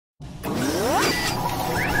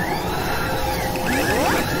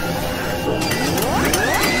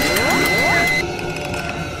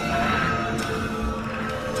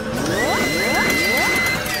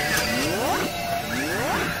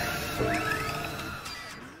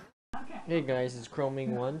Hey guys, it's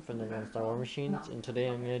Chroming1 from the Star War Machines, and today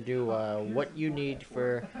I'm going to do what you need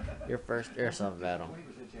for your first airsoft battle.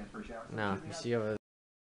 Now, you see over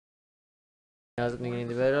there, at the beginning of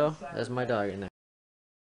the video, that's my dog in there.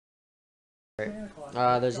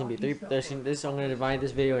 There's going to be I'm going to divide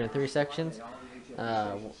this video into three sections.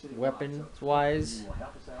 Weapons-wise,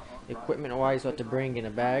 equipment-wise, what to bring in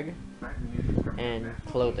a bag, and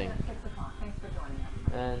clothing.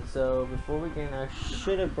 And so, before we begin, I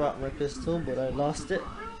should have brought my pistol, but I lost it.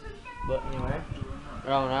 But anyway,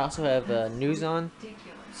 oh, and I also have news on,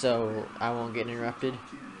 so I won't get interrupted.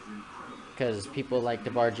 Because people like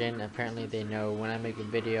to barge in. Apparently, they know when I make a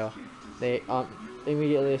video, they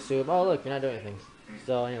immediately assume, "Oh, look, you're not doing anything."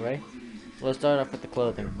 So anyway, let's start off with the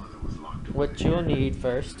clothing. What you'll need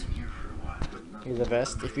first is a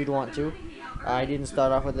vest, if you'd want to. I didn't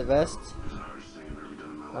start off with a vest.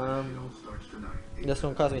 This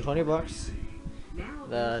one cost me $20.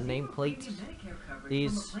 The nameplate.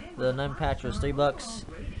 The name patch was $3,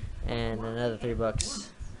 and another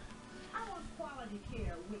 $3.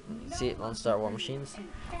 See it on Start War Machines.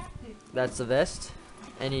 That's the vest,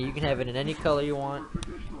 and you can have it in any color you want.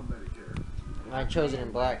 I chose it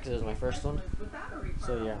in black because it was my first one.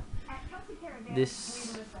 So yeah,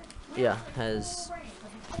 this has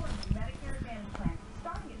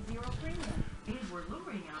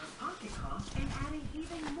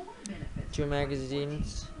two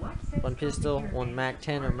magazines, one pistol, one Mac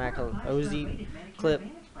 10 or Mac Uzi clip,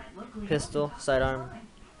 pistol, sidearm,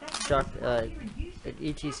 shock,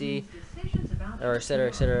 etc. or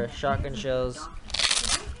etc. Shotgun shells.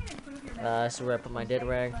 This is where I put my dead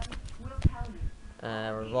rag.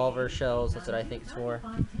 Revolver shells. That's what I think it's for.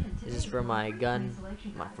 This is for my gun,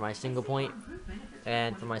 for my single point,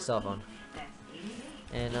 and for my cell phone.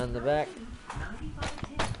 And on the back,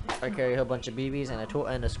 I carry a whole bunch of BBs and a tool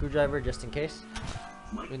and a screwdriver just in case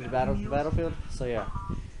in the battlefield. So yeah,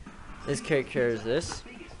 this carries this.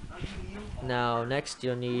 Now next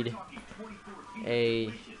you'll need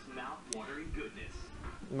a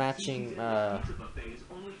matching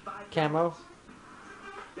camo.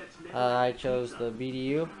 I chose the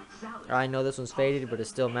BDU. I know this one's faded, but it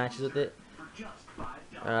still matches with it.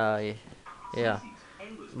 Yeah,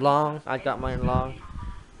 long. I got mine long.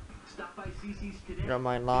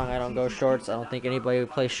 I don't go shorts. I don't think anybody would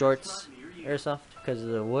play shorts airsoft because of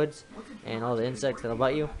the woods and all the insects that'll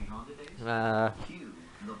bite you.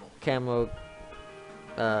 Camo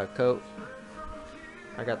coat.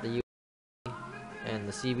 I got the U and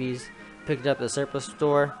the CBs. Picked up at the surplus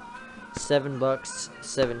store. $7,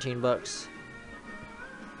 $17.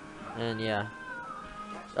 And yeah,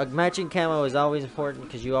 a matching camo is always important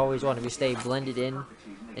because you always want to stay blended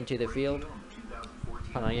into the field.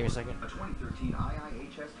 Hold on, give me a second.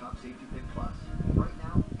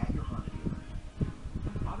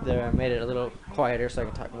 There, I made it a little quieter so I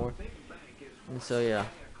can talk more. And so yeah,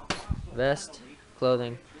 vest,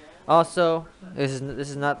 clothing. Also, this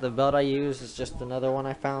is not the belt I use. It's just another one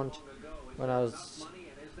I found when I was.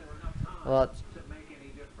 Well,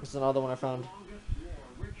 it's another one I found.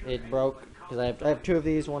 It broke because I have two of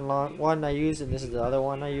these. One I used, and this is the other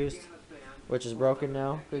one I used, which is broken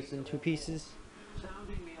now. It's in two pieces.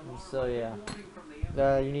 And so yeah,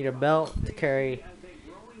 you need a belt to carry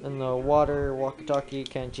in the water, walkie-talkie,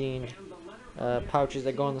 canteen, pouches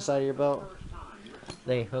that go on the side of your belt.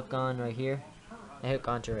 They hook on right here. They hook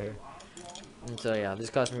onto right here. And so yeah,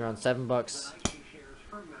 this cost me around $7.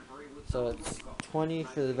 So it's 20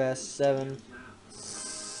 for the vest,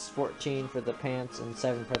 14 for the pants, and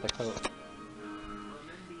 7 for the coat.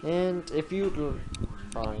 And if you,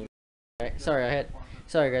 sorry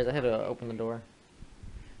guys, I had to open the door.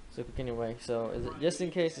 So anyway, so just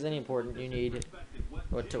in case it's any important, you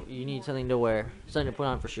need something to wear, something to put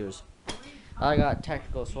on for shoes. I got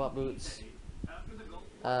tactical SWAT boots.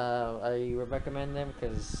 I recommend them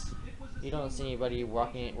because you don't see anybody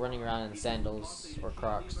running around in sandals or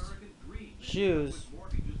Crocs. Shoes,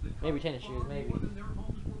 maybe tennis shoes, maybe.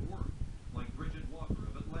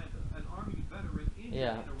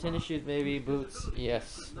 Yeah, tennis shoes, maybe. Boots,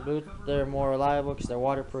 yes. Boots, they're more reliable because they're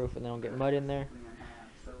waterproof and they don't get mud in there.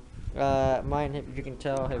 Mine, if you can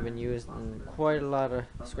tell, have been used in quite a lot of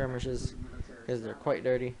skirmishes because they're quite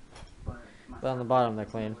dirty. But on the bottom, they're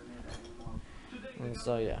clean. And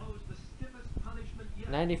so, yeah.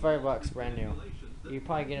 $95 brand new. You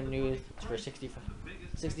probably get them new for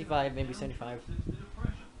 65, maybe 75,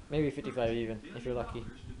 maybe 55 even, if you're lucky.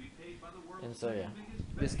 And so yeah,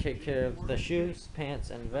 this takes care of the shoes,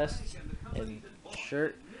 pants, and vest, and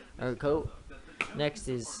shirt or coat. Next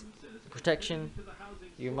is protection.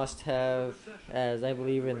 You must have, as I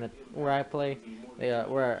believe in where I play,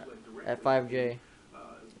 we're at 5J.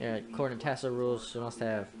 according to TASO rules, you must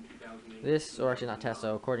have this, or actually not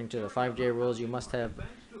TASO, according to the 5J rules, you must have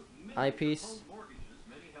eyepiece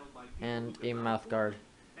and a mouth guard.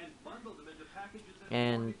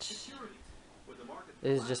 And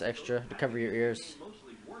this is just extra to cover your ears.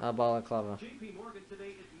 Balaclava.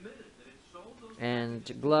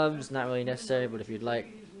 And gloves, not really necessary, but if you'd like,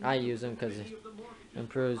 I use them because it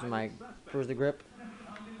improves the grip.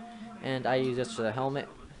 And I use this for the helmet.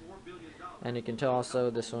 And you can tell also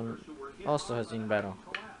this one also has in battle.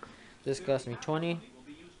 This cost me 20.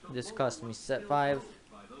 This cost me set 5.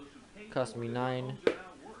 Cost me 9.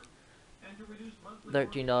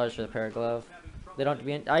 $13 for the pair of gloves. They don't have to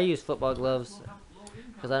be. I use football gloves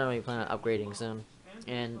because I don't really plan on upgrading soon.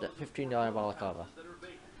 And $15 balaclava.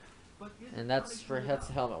 And that's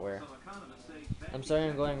the helmet wear. I'm sorry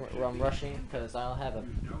I'm rushing because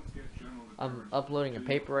I'm uploading a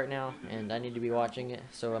paper right now and I need to be watching it,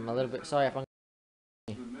 so I'm a little bit sorry if I'm.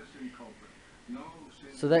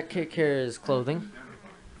 So that take care is clothing.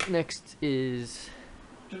 Next is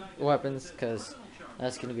weapons, because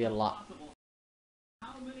that's going to be a lot.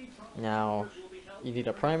 Now, you need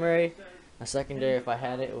a primary. A secondary, if I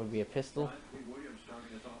had it, would be a pistol.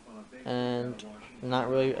 And not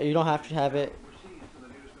really, you don't have to have it.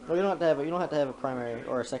 Well, you don't have to have a primary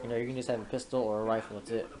or a secondary. You can just have a pistol or a rifle.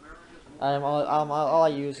 That's it. All I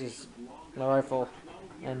use is my rifle,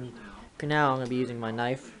 and for now I'm gonna be using my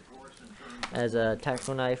knife as a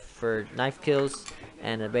tactical knife for knife kills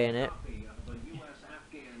and a bayonet.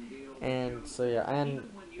 And so yeah, and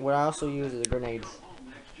what I also use is grenades,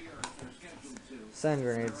 sand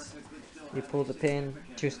grenades. You pull the pin,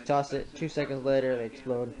 toss it. 2 seconds later, they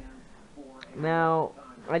explode. Now,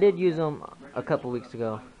 I did use them a couple weeks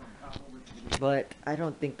ago, but I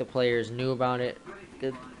don't think the players knew about it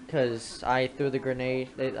because I threw the grenade.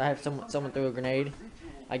 I have someone threw a grenade.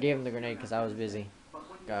 I gave them the grenade because I was busy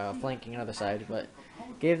flanking another side, but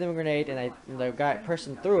gave them a grenade, and the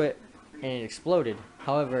person threw it, and it exploded.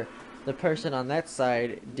 However, the person on that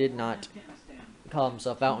side did not call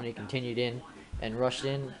himself out when he continued in and rushed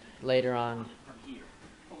in later on.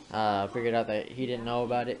 Figured out that he didn't know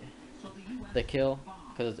about it, the kill,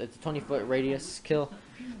 because it's a 20-foot radius kill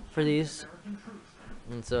for these.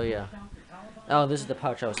 And so yeah. Oh, this is the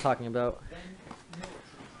pouch I was talking about.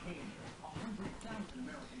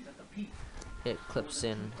 It clips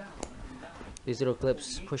in. These little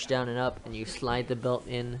clips push down and up, and you slide the belt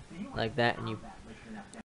in like that, and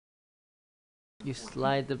you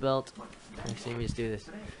slide the belt. Let me just do this.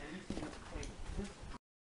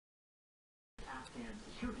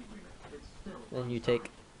 Then you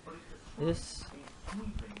take this,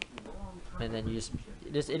 and then you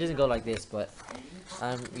it doesn't go like this, but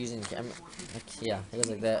yeah, it goes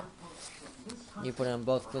like that. You put it on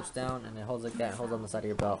both clips down, and it holds like that. It holds on the side of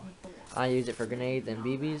your belt. I use it for grenades and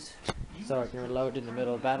BBs, so I can reload in the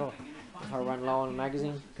middle of battle if I run low on a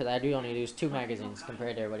magazine, because I do only use 2 magazines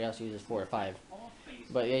compared to everybody else who uses 4 or 5.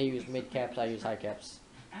 But they use mid caps, I use high caps.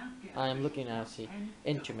 I am looking at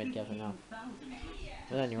into mid caps right now.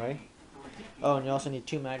 But anyway. Oh, and you also need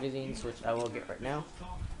 2 magazines, which I will get right now.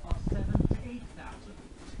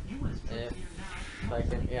 If I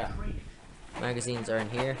can, yeah. Magazines are in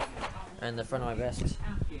here, and the front of my vest.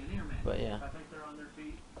 But yeah.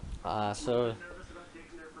 So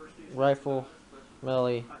rifle,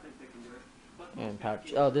 melee, and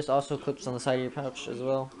pouch. Oh, this also clips on the side of your pouch as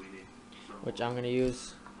well, which I'm gonna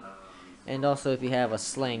use. And also, if you have a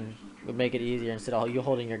sling, it would make it easier. Instead of you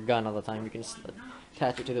holding your gun all the time, you can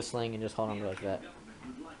attach it to the sling and just hold on to it like that.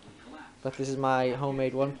 But this is my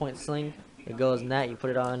homemade 1-point sling. It goes in that. You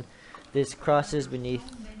put it on. This crosses beneath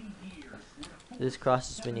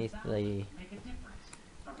the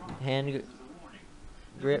hand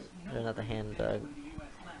grip, or not the hand.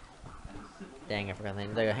 Dang, I forgot the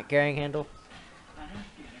name. The carrying handle.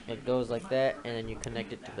 It goes like that, and then you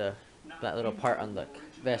connect it to that little part on the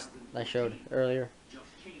vest I showed earlier.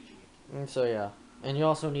 And so yeah, and you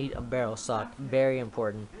also need a barrel sock. Very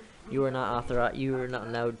important. You are not authorized. You are not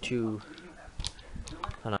allowed to.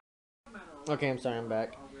 Hold on. Okay, I'm sorry. I'm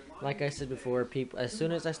back. Like I said before, people. As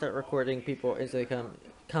soon as I start recording, people instantly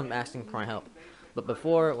come asking for my help. But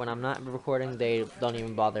before, when I'm not recording, they don't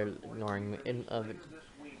even bother ignoring me,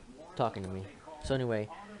 talking to me. So anyway,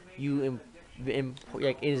 it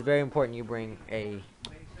is very important you bring a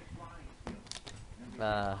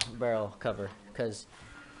barrel cover, because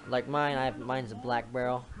like mine's a black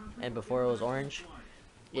barrel, and before it was orange.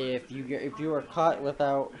 If you are caught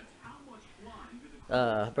without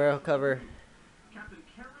barrel cover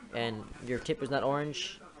and your tip is not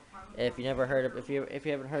orange, if you haven't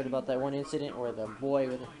heard about that one incident where the boy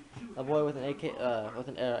with an AK with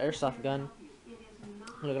an airsoft gun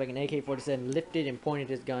He looked like an AK-47, lifted and pointed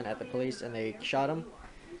his gun at the police, and they shot him.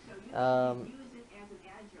 Um,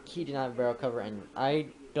 he did not have a barrel cover, and I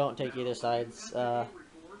don't take either sides.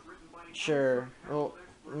 Sure, well,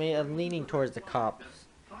 I'm leaning towards the cops,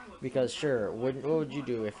 because sure, what would you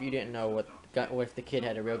do if you didn't know what if the kid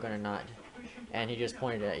had a real gun or not, and he just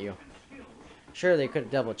pointed at you? Sure, they could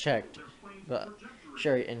have double checked, but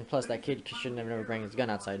sure, and plus that kid should never bring his gun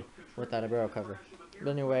outside without a barrel cover.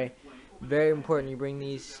 But anyway, very important you bring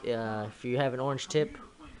these. If you have an orange tip,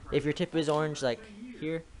 if your tip is orange, like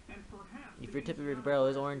here, if your tip of your barrel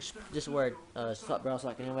is orange, just wear a barrel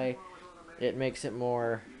sock anyway. It makes it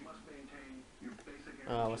more.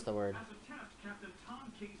 What's the word?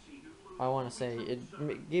 I want to say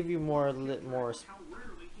it give you more.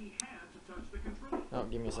 Oh,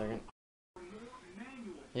 give me a second.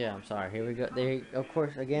 Yeah, I'm sorry. Here we go. They, of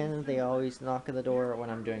course, again, they always knock at the door when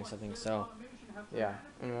I'm doing something. So, yeah.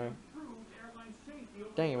 Anyway,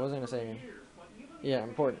 dang it, what was I gonna say again? Yeah,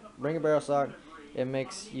 important. Bring a barrel sock. It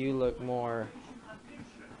makes you look more.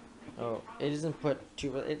 Oh, it doesn't put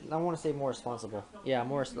too. I want to say more responsible. Yeah,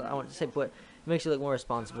 more. I want to say it makes you look more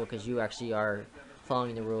responsible because you actually are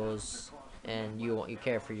following the rules and you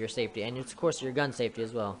care for your safety and it's, of course, your gun safety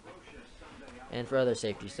as well. And for other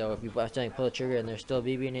safety. So if you accidentally pull the trigger and there's still a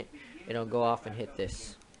BB in it, it'll go off and hit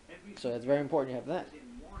this. So it's very important you have that.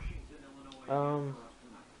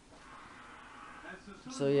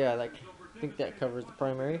 So yeah, like I think that covers the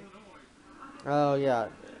primary. Oh yeah,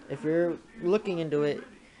 if you're looking into it,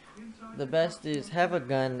 the best is have a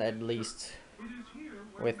gun at least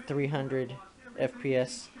with 300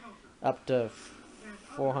 FPS up to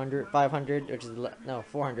 500, which is no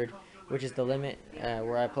 400, which is the limit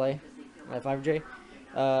where I play. 5J.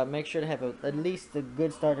 Make sure to have at least a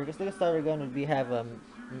good starter. Because a good starter gun would be have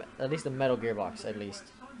at least a metal gearbox at least,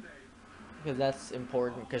 because that's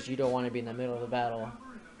important. Because you don't want to be in the middle of the battle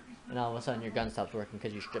and all of a sudden your gun stops working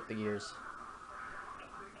because you stripped the gears.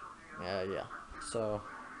 Yeah. So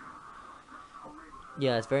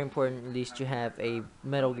yeah, it's very important. At least you have a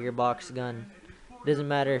metal gearbox gun. Doesn't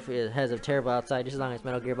matter if it has a terrible outside, just as long as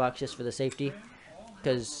metal gearbox, just for the safety.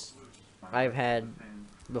 Because I've had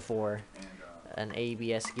before an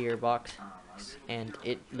ABS gearbox, and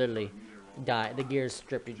it literally died. The gears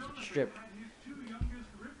stripped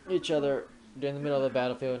each other in the middle of the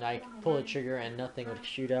battlefield, and I pulled the trigger and nothing would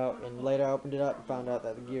shoot out. And later I opened it up and found out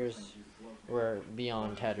that the gears were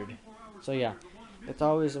beyond tattered. So yeah, it's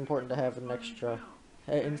always important to have an extra.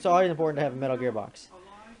 And it's always important to have a metal gearbox.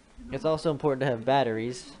 It's also important to have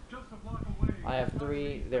batteries. I have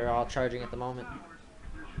 3. They're all charging at the moment.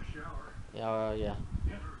 Yeah,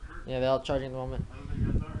 they're all charging at the moment.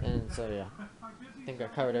 And so yeah, I think I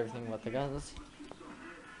covered everything with the guns.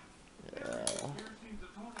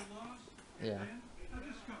 Yeah.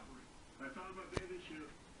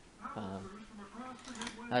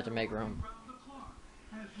 I have to make room.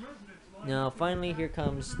 Now, finally, here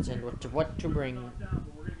comes what to bring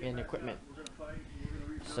in equipment.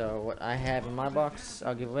 So, what I have in my box,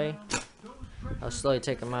 I'll give away. I'll slowly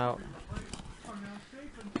take them out.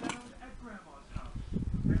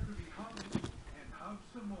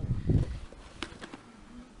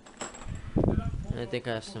 And I think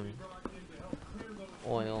I have some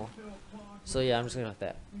oil. So yeah, I'm just gonna go with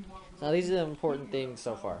that. Now these are the important things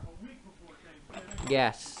so far.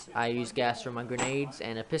 Gas. I use gas for my grenades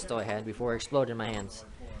and a pistol I had before it exploded in my hands.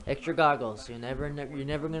 Extra goggles. You're never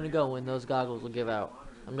gonna go when those goggles will give out.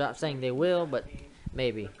 I'm not saying they will, but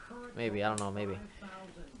maybe, I don't know, maybe.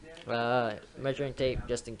 Measuring tape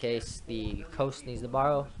just in case the host needs to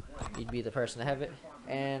borrow. You'd be the person to have it.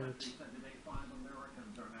 And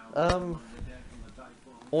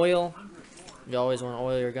oil. You always want to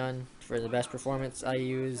oil your gun for the best performance. I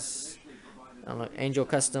use Angel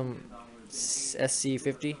Custom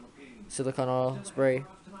SC50 silicone oil spray,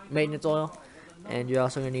 maintenance oil, and you're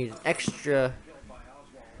also gonna need an extra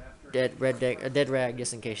dead rag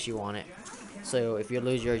just in case you want it. So if you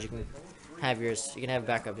lose yours, you can have yours. You can have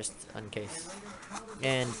backup just in case.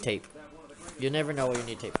 And tape. You'll never know what you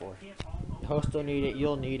need tape for. The host will need it.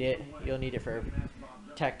 You'll need it. You'll need it for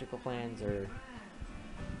tactical plans or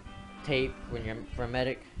tape when you're for a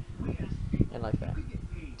medic and like that.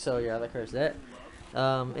 So yeah, that covers that.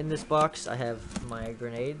 In this box I have my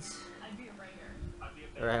grenades,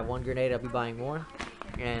 or I have 1 grenade. I'll be buying more,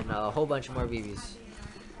 and a whole bunch of more BBs,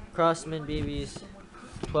 Crossman BBs,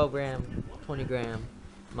 12 gram, 20 gram,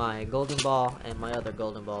 my golden ball, and my other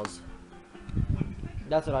golden balls.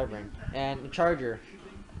 That's what I bring. And a charger.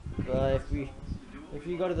 If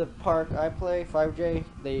you go to the park I play, 5J,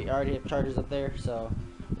 they already have chargers up there, so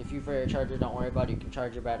if you forget your charger, don't worry about it. You can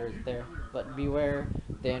charge your batteries there. But beware,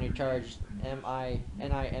 they only charge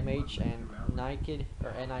NIMH and NICD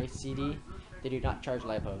or NICD, they do not charge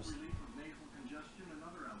lipos.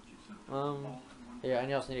 Yeah, and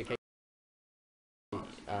you also need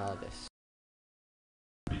a this.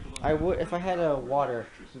 I would, if I had a water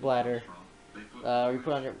bladder,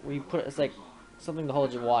 we put it's like something to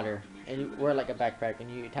hold your water, and you wear like a backpack,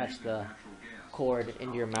 and you attach the cord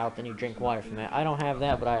into your mouth, and you drink water from that. I don't have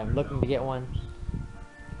that, but I am looking to get one,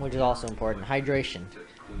 which is also important. Hydration.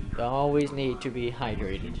 You always need to be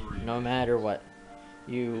hydrated, no matter what.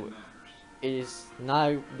 It is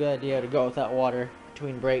not a good idea to go without water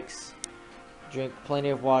between breaks. Drink plenty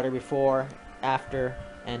of water before, after,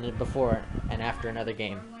 and before and after another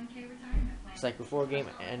game. It's like before game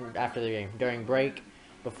and after the game. During break,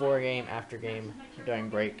 before game, after game, during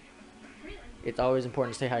break. It's always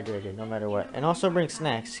important to stay hydrated, no matter what. And also bring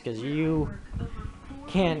snacks, because you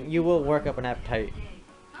will work up an appetite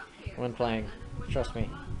when playing. Trust me.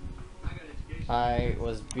 I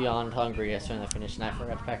was beyond hungry as soon as I finished, and I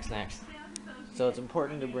forgot to pack snacks. So it's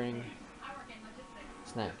important to bring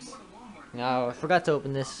snacks. Now, I forgot to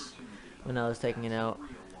open this when I was taking it out.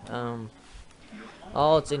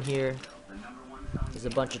 All it's in here is a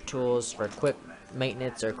bunch of tools for quick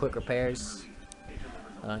maintenance or quick repairs.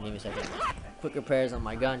 Give me a second. Quick repairs on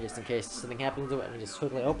my gun, just in case something happens to it. I just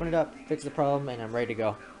quickly open it up, fix the problem, and I'm ready to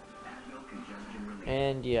go.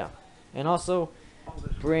 And yeah, and also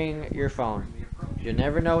bring your phone. You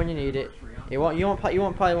never know when you need it. You probably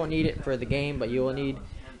won't need it for the game, but you will need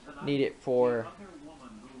it for.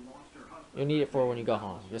 You'll need it for when you go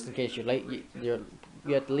home, just in case you're late. You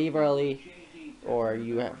have to leave early, or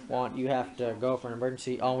you have to go for an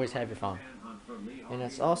emergency. Always have your phone, and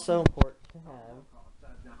it's also important to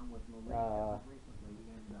have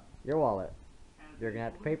your wallet. You're gonna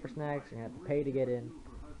have to pay for snacks. You're gonna have to pay to get in.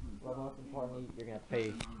 But most importantly, you're gonna have to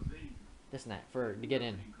pay the snack to get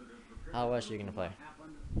in. How else are you gonna play?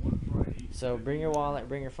 So bring your wallet,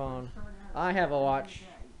 bring your phone. I have a watch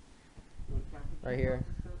right here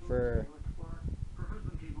for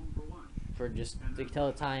just to tell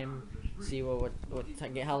the time, see how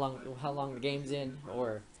long the game's in,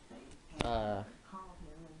 or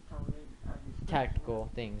tactical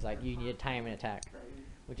things like you need a time and attack,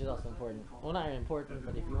 which is also important. Well, not important,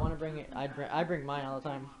 but if you want to bring it, I bring mine all the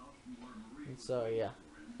time. And so yeah,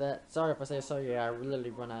 sorry if I say so. Yeah, I literally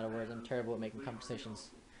run out of words. I'm terrible at making conversations.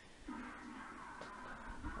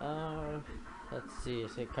 Let's see.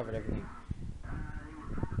 So it covered everything.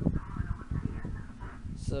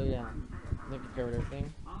 So yeah, I think it covered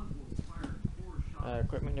everything.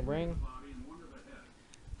 Equipment to bring.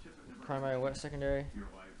 Primary, wet, secondary.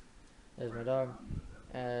 There's my dog.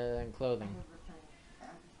 And clothing.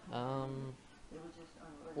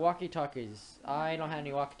 Walkie-talkies. I don't have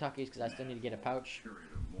any walkie-talkies because I still need to get a pouch.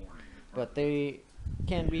 But they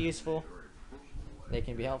can be useful. They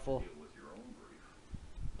can be helpful.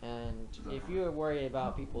 And if you're worried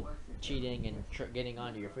about people cheating and getting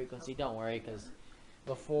onto your frequency, don't worry, because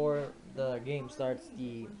before the game starts,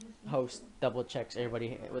 the host double checks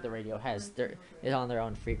everybody with the radio is on their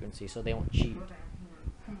own frequency, so they won't cheat.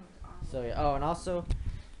 So yeah. Oh, and also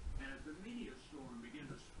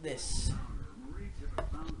this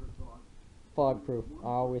fog proof. I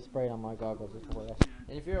always spray it on my goggles before that.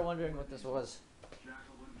 And if you're wondering what this was,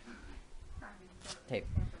 tape.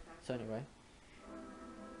 So anyway,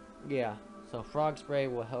 yeah. So frog spray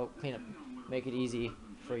will help clean up, make it easy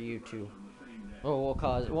for you to. It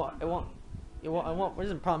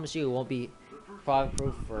doesn't promise you it won't be fog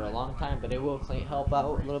proof for a long time, but it will help out a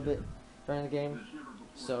little bit during the game.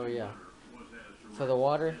 So yeah. For the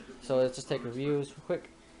water, so let's just take reviews quick.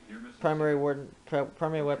 Primary weapon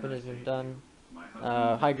has been done.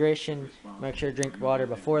 Hydration, make sure to drink water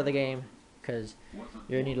before the game, because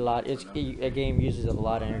you need a lot. A game uses a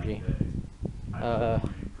lot of energy.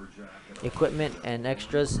 Equipment and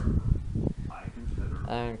extras,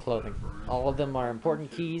 and clothing. All of them are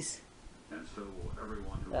important keys.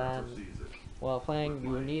 And while playing,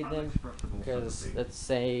 you need them because let's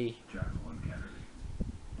say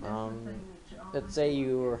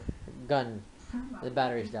your gun, the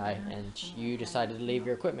batteries die, and you decided to leave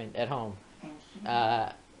your equipment at home.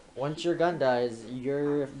 Once your gun dies,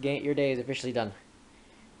 your day is officially done.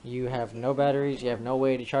 You have no batteries. You have no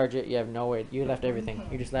way to charge it. You left everything.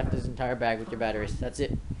 You just left this entire bag with your batteries. That's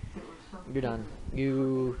it. You're done.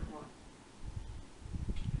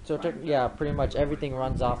 Yeah, pretty much everything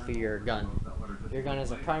runs off of your gun. Your gun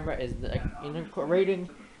is rating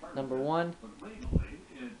number 1,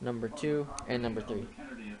 number 2, and number 3.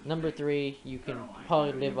 Number 3, you can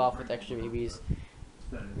probably live off with extra BBs.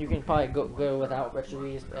 You can probably go without extra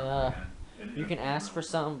BBs. You can ask for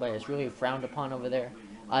some, but it's really frowned upon over there.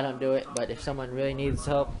 I don't do it, but if someone really needs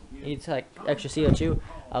help, needs like extra CO2,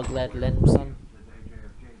 I'll gladly lend them some.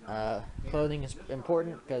 Clothing is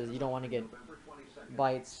important because you don't want to get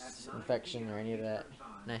bites, infection, or any of that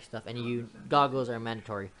nice stuff. And goggles are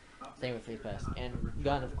mandatory. Same with face mask and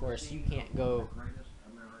gun. Of course, you can't go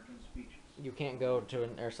to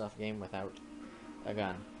an airsoft game without a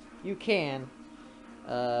gun. You can,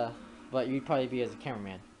 but you'd probably be as a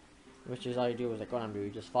cameraman, which is all you do is like what I'm doing.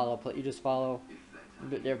 You just follow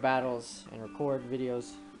their battles and record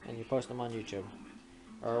videos, and you post them on YouTube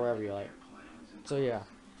or wherever you like. So yeah,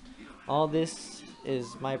 all this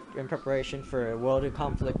is in preparation for World of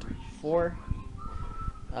Conflict 4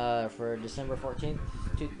 for December 14th,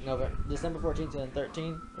 December 14th and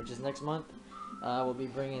 13th, which is next month. I will be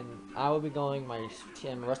going.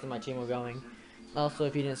 The rest of my team will going. Also,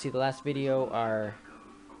 if you didn't see the last video,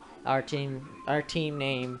 our team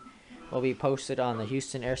name will be posted on the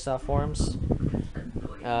Houston Airsoft forums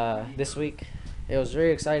this week. It was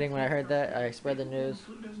very exciting when I heard that. I spread the news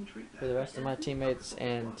for the rest of my teammates,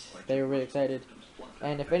 and they were really excited.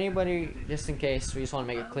 And if anybody, just in case, we just want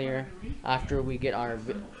to make it clear, after we get our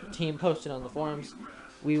team posted on the forums,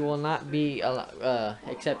 we will not be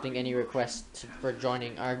accepting any requests for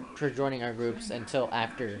joining our groups until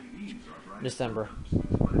after December,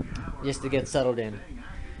 just to get settled in.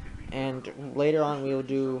 And later on, we will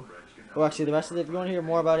do. Well, actually, the rest of it. If you want to hear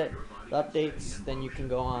more about it, the updates, then you can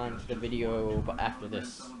go on to the video after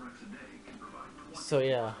this. So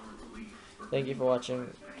yeah, thank you for watching.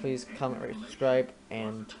 Please comment, rate, subscribe,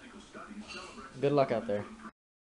 and good luck out there.